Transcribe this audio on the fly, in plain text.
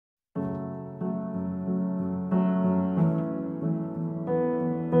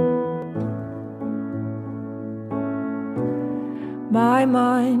My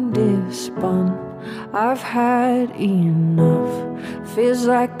mind is spun, I've had enough. Feels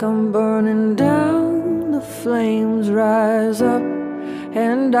like I'm burning down, the flames rise up,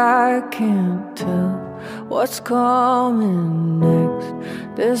 and I can't tell what's coming next.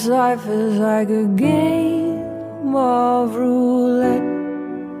 This life is like a game of roulette.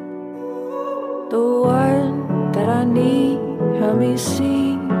 The one that I need, help me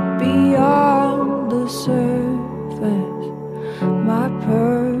see beyond the surface, my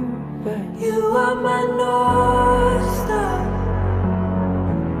purpose. You are my North Star,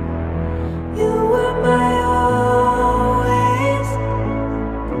 you are my always,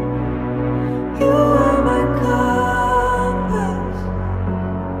 you are my compass.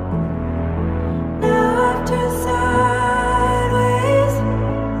 Now after sideways,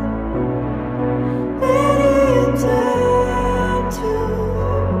 where do you turn to?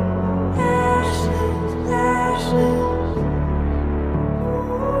 Ashes, ashes.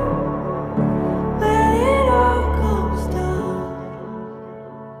 When it all comes down,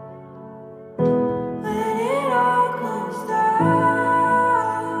 when it all comes down.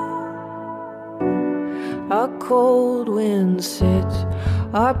 A cold wind sits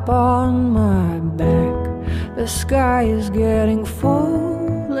up on my back. The sky is getting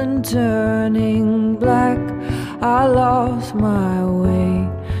full and turning black. I lost my way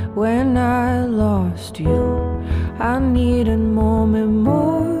when I lost you. I need a moment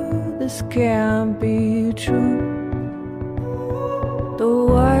more, this can't be true. The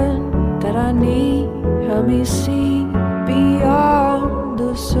one that I need, help me see beyond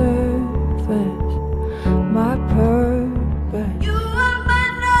the surface, my purpose.